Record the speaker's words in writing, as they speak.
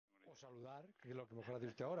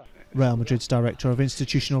Real Madrid's Director of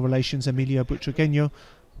Institutional Relations, Emilio Butragueño,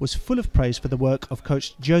 was full of praise for the work of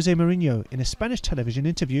coach Jose Mourinho in a Spanish television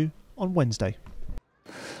interview on Wednesday.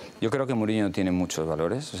 Yo creo que Mourinho tiene muchos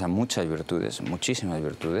valores, o sea, muchas virtudes, muchísimas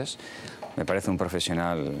virtudes. Me parece un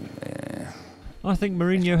profesional. I think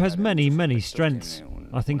Mourinho has many strengths.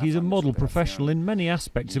 I think he's a model professional in many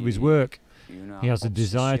aspects of his work. He has a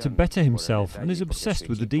desire to better himself and is obsessed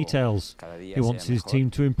with the details. He wants his team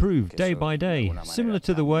to improve day by day, similar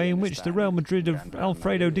to the way in which the Real Madrid of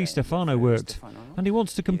Alfredo Di Stefano worked, and he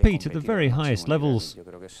wants to compete at the very highest levels.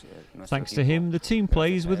 Thanks to him, the team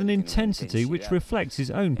plays with an intensity which reflects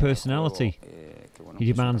his own personality.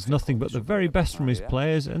 He demands nothing but the very best from his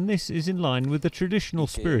players, and this is in line with the traditional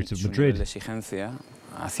spirit of Madrid.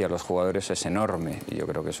 Hacia los jugadores es enorme y yo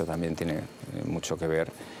creo que eso también tiene mucho que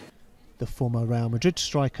ver. The former Real Madrid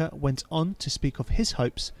striker went on to speak of his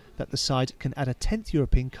hopes that the side can add a 10th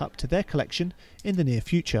European Cup to their collection in the near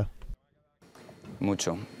future.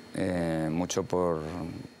 Mucho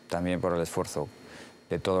también por el esfuerzo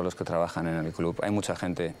de todos los que trabajan en el club. Hay mucha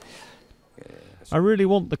gente. I really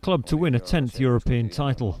want the club to win a 10th European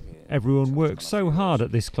title. Everyone works so hard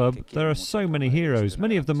at this club. There are so many heroes,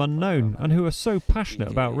 many of them unknown, and who are so passionate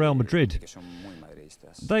about Real Madrid.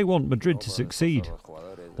 They want Madrid to succeed.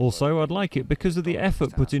 Also, I'd like it because of the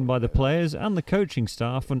effort put in by the players and the coaching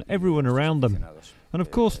staff and everyone around them. And of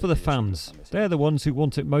course for the fans. They're the ones who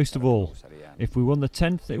want it most of all. If we won the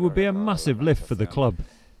 10th, it would be a massive lift for the club.